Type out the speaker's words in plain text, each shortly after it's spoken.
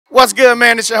What's good,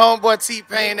 man? It's your homeboy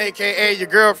T-Pain, a.k.a. your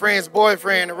girlfriend's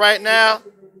boyfriend. And right now,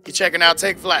 you're checking out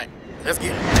Take Flight. Let's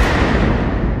get it.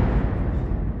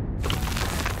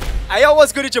 Hey, yo,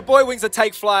 what's good? It's your boy Wings of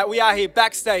Take Flight. We are here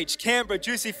backstage, Canberra,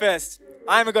 Juicy Fest.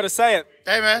 I haven't got to say it.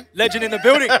 Hey, man. Legend in the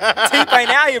building. T-Pain,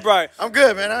 how are you, bro? I'm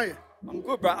good, man. How are you? I'm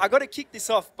good, bro. I got to kick this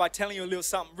off by telling you a little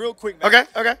something real quick, man.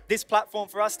 Okay. This platform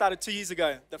for us started 2 years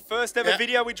ago. The first ever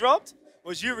video we dropped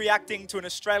was you reacting to an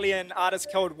Australian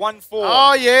artist called 1-4.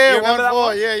 Oh, yeah,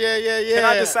 1-4. Yeah. Can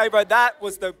I just say, bro, that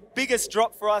was the biggest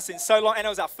drop for us in so long, and it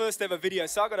was our first ever video.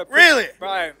 So I got to Really?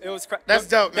 Bro, it was crazy. That's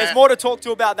dope, man. There's more to talk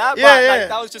to about that, but like,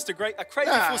 that was just a crazy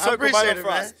full circle moment for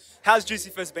us. How's Juicy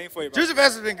Fest been for you, bro? Juicy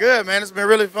Fest has been good, man. It's been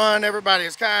really fun. Everybody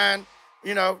is kind.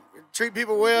 You know, treat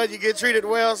people well, you get treated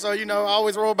well. So, you know, I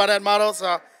always roll by that motto.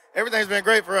 So everything's been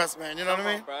great for us, man. You know what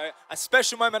I mean? Bro. A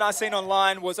special moment I seen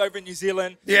online was over in New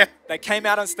Zealand. Yeah. They came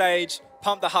out on stage,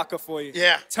 pumped the haka for you.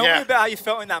 Yeah. Tell me about how you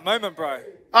felt in that moment, bro.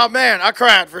 Oh, man, I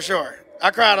cried for sure.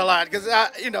 I cried a lot because,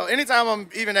 you know, anytime I'm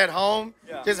even at home,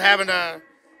 just having a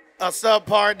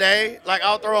subpar day, like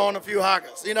I'll throw on a few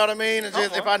hakas. You know what I mean? And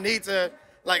just if I need to,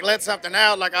 like, let something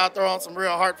out, like I'll throw on some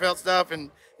real heartfelt stuff and,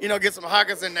 you know, get some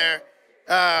hakas in there.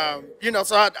 You know,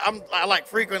 so I like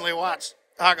frequently watch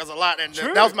hakas a lot, and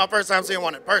that was my first time seeing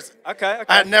one in person. Okay.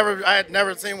 I had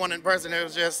never seen one in person. It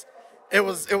was just, it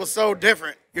was so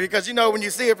different because, you know, when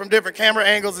you see it from different camera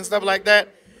angles and stuff like that,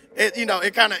 you know,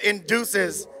 it kind of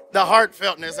induces the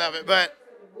heartfeltness of it. But,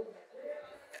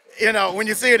 you know, when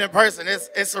you see it in person, it's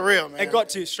surreal, man. It got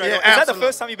to you straight away. Is that the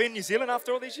first time you've been in New Zealand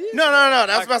after all these years? No.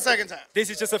 That's my second time.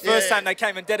 This is just the first time they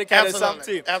came and dedicated something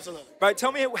to you. Absolutely. Bro,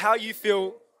 tell me how you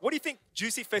feel. What do you think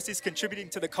Juicy Fest is contributing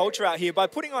to the culture out here by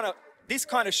putting on this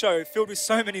kind of show filled with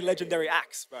so many legendary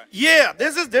acts, bro? Yeah,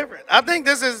 this is different. I think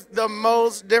this is the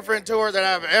most different tour that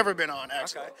I've ever been on,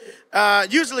 actually. Okay.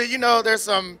 Usually, you know, there's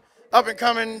some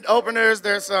up-and-coming openers.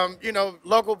 There's some, you know,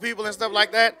 local people and stuff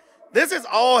like that. This is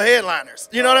all headliners.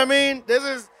 You know what I mean? This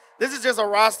is just a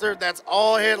roster that's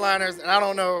all headliners, and I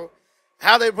don't know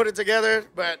how they put it together,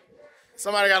 but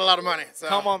somebody got a lot of money. So.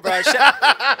 Come on, bro.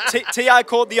 T.I.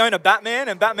 called the owner Batman,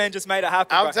 and Batman just made it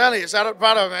happen, I'm telling you. Shout out to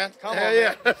Prado, man. Come on,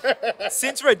 yeah.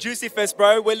 Since we're at Juicy Fest,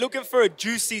 bro, we're looking for a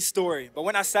juicy story. But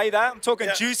when I say that, I'm talking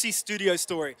juicy studio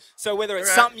story. So whether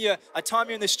it's something a time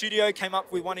you're in the studio came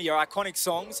up with one of your iconic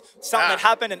songs, something that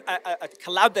happened, and a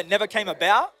collab that never came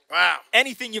about. Wow.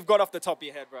 Anything you've got off the top of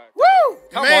your head, bro. Woo!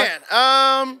 Come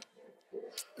on.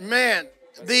 Man,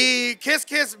 the Kiss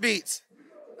Kiss beats.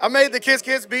 I made the Kiss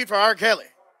Kiss beat for R. Kelly.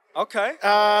 Okay.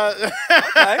 R.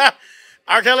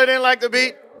 Kelly didn't like the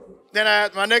beat.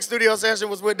 Then my next studio session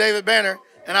was with David Banner,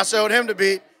 and I showed him the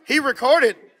beat. He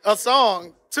recorded a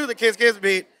song to the Kiss Kiss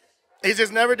beat. He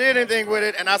just never did anything with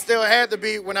it, and I still had the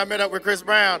beat when I met up with Chris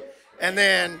Brown. And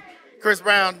then Chris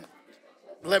Brown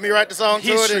let me write the song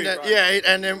to it, and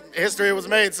and then history was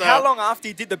made. So how long after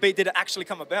you did the beat did it actually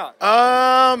come about?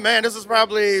 Man, this was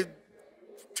probably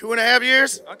 2.5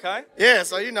 years. Okay. Yeah,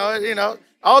 so you know,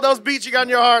 all those beats you got on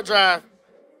your hard drive,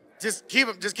 just keep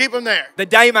them there. The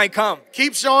day may come.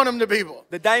 Keep showing them to people.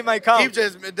 The day may come.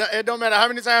 It don't matter how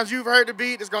many times you've heard the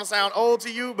beat, it's gonna sound old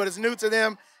to you, but it's new to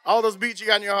them. All those beats you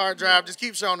got on your hard drive, just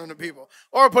keep showing them to people.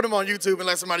 Or put them on YouTube and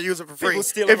let somebody use it for free.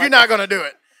 If you're not gonna do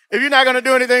it. If you're not gonna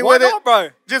do anything with it, bro?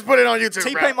 Just put it on YouTube.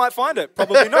 T-Pain might find it.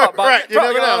 Probably not. But right, you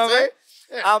never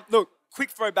know. Look, quick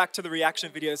throwback to the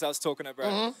reaction videos I was talking about,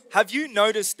 bro. Have you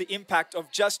noticed the impact of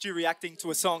just you reacting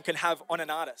to a song can have on an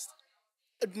artist?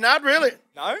 Not really.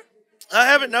 No? I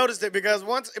haven't noticed it because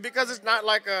it's not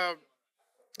like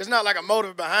a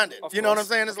motive behind it. You know what I'm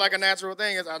saying? It's like a natural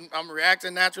thing. I'm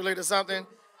reacting naturally to something.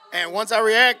 And once I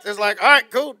react, it's like, all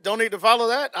right, cool. Don't need to follow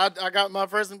that. I got my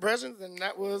first impressions, and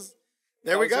that was...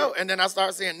 There we go. And then I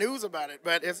start seeing news about it.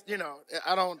 But it's, you know,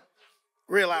 I don't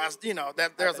realize, you know,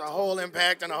 that there's a whole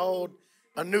impact and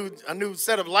a new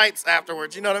set of lights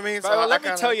afterwards. You know what I mean? Bro, so let me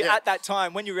tell you, at that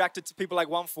time, when you reacted to people like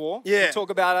 1-4, we'll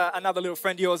talk about another little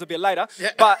friend of yours a bit later.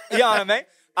 Yeah. But, you know what I mean?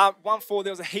 1-4,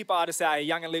 there was a heap of artists out here,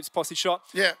 Young and Lips, Posse Shot.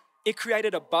 Yeah. It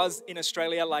created a buzz in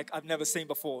Australia like I've never seen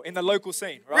before, in the local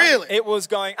scene, right? Really? It was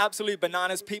going absolute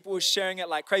bananas. People were sharing it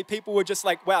like crazy. People were just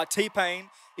like, wow, T-Pain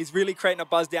is really creating a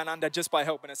buzz down under just by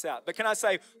helping us out. But can I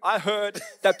say, I heard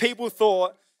that people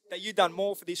thought that you've done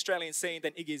more for the Australian scene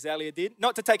than Iggy Azalea did.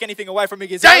 Not to take anything away from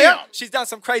Iggy Azalea. She's done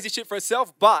some crazy shit for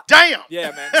herself, but... Damn! Yeah,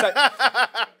 man. So,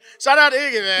 shout out to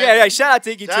Iggy, man. Yeah, shout out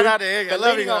to Iggy, too. Shout out to Iggy. But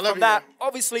leading on from that,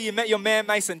 obviously you met your man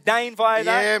Mason Dane via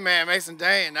that. Yeah, man, Mason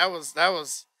Dane.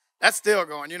 That's still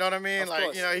going, you know what I mean?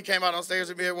 Like, you know, he came out on stage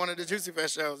with me at one of the Juicy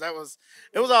Fest shows. It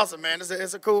was awesome, man.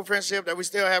 It's a cool friendship that we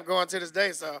still have going to this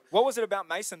day. So what was it about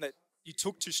Mason that you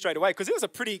took to straight away? Because it was a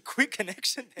pretty quick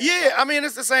connection there, Yeah, bro. I mean,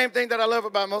 it's the same thing that I love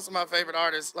about most of my favorite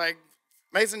artists. Like,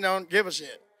 Mason don't give a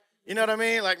shit. You know what I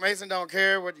mean? Like, Mason don't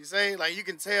care what you say. Like, you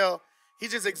can tell he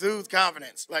just exudes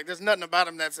confidence. Like, there's nothing about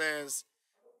him that says,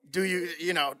 do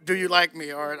you like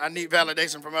me, or I need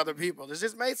validation from other people. It's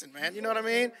just Mason, man. You know what I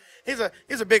mean? He's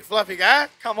a big fluffy guy.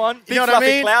 Come on, big You know what fluffy I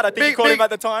mean? cloud. I think you called him at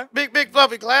the time. Big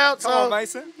fluffy cloud. Come on,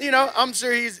 Mason. You know, I'm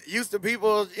sure he's used to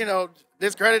people,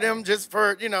 discredit him just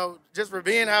for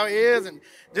being how he is, and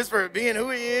just for being who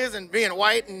he is, and being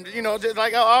white, and just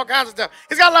like all kinds of stuff.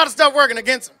 He's got a lot of stuff working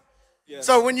against him. Yes.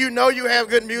 So when you know you have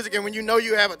good music, and when you know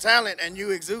you have a talent, and you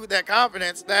exude that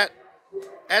confidence, that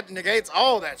negates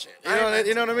all that shit. You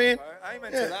know what I mean?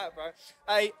 Amen to that, bro.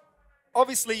 Hey,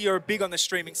 obviously you're big on the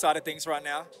streaming side of things right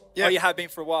now. Yeah. Or you have been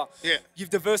for a while. Yeah. You've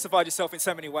diversified yourself in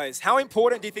so many ways. How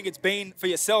important do you think it's been for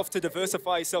yourself to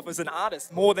diversify yourself as an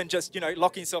artist, more than just,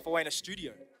 locking yourself away in a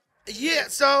studio? Yeah,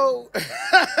 so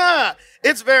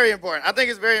it's very important. I think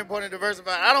it's very important to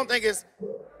diversify. I don't think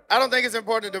it's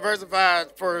important to diversify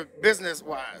for business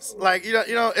wise. Like,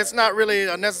 it's not really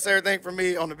a necessary thing for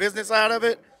me on the business side of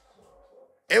it.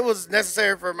 It was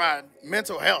necessary for my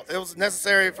mental health. It was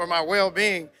necessary for my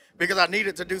well-being, because I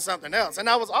needed to do something else. And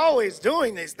I was always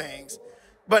doing these things.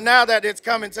 But now that it's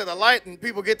coming to the light and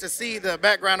people get to see the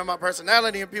background of my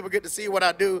personality, and people get to see what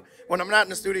I do when I'm not in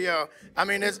the studio, I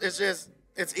mean, it's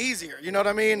easier. You know what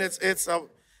I mean? It's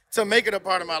to make it a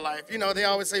part of my life. They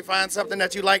always say find something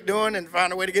that you like doing and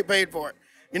find a way to get paid for it.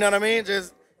 You know what I mean?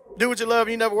 Just do what you love,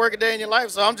 and you never work a day in your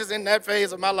life. So I'm just in that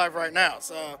phase of my life right now.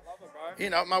 So,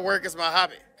 my work is my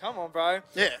hobby. Come on, bro.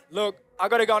 Yeah. Look, I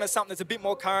got to go on to something that's a bit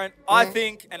more current. I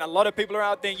think, and a lot of people are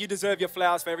out there, you deserve your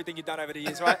flowers for everything you've done over the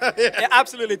years, right? Yeah. You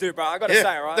absolutely do, bro. I got to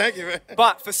say, right? Thank you, man.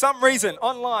 But for some reason,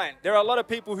 online, there are a lot of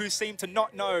people who seem to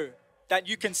not know that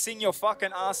you can sing your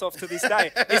fucking ass off to this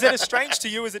day. Is it as strange to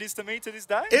you as it is to me to this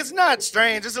day? It's not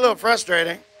strange. It's a little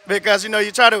frustrating, because,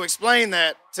 you try to explain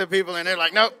that to people, and they're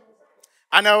like, nope,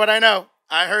 I know what I know.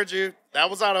 I heard you. That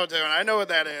was auto-tune. I know what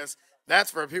that is.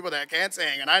 That's for people that can't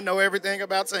sing, and I know everything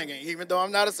about singing. Even though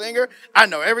I'm not a singer, I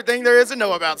know everything there is to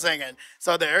know about singing.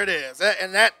 So there it is.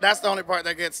 And that's the only part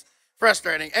that gets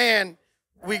frustrating. And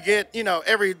we get,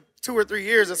 every 2 or 3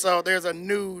 years or so, there's a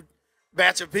new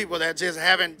batch of people that just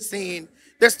haven't seen.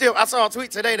 I saw a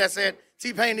tweet today that said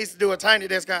T-Pain needs to do a Tiny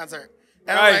Desk concert.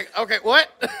 And I'm like, okay, what?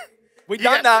 We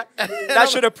done that. That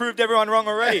should have proved everyone wrong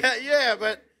already. Yeah,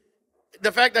 but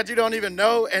the fact that you don't even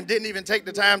know and didn't even take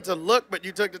the time to look, but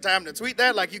you took the time to tweet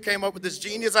that, like you came up with this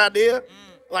genius idea,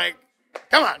 like,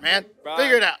 come on, man. Bro,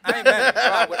 figure it out. Amen.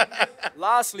 Bro,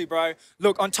 lastly, bro,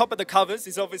 look, on top of the covers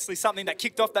is obviously something that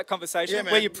kicked off that conversation,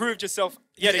 where you proved yourself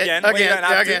yet again, where you don't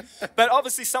have to. But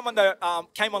obviously someone that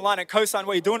came online and co-signed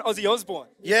what you're doing, Ozzy Osbourne.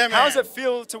 Yeah, man. How does it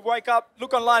feel to wake up,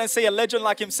 look online and see a legend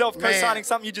like himself co-signing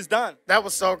something you just done? That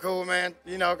was so cool, man.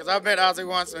 Because I've met Ozzy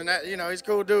once, and that, he's a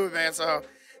cool dude, man. So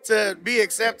to be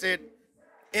accepted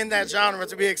in that genre,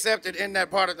 to be accepted in that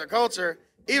part of the culture,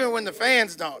 even when the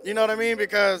fans don't, you know what I mean?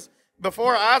 Because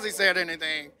before Ozzy said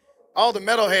anything, all the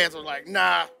metalheads were like,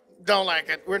 nah, don't like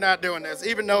it. We're not doing this.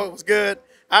 Even though it was good,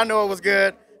 I know it was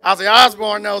good. Ozzy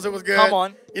Osbourne knows it was good. Come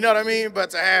on. You know what I mean? But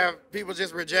to have people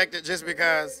just reject it just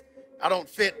because I don't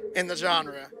fit in the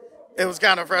genre, it was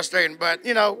kind of frustrating. But,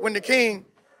 when the king,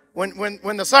 when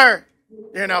the sir,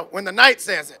 when the knight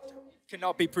says it,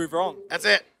 cannot be proved wrong. that's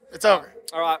it. It's over.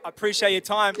 All right, I appreciate your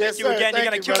time. Yes, Thank you sir. again. Thank You're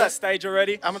going you, to kill brother. that stage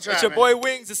already. I'm gonna try, It's your man. boy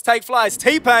Wings. It's Take Flies.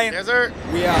 T-Pain. Yes, sir.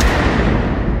 We out.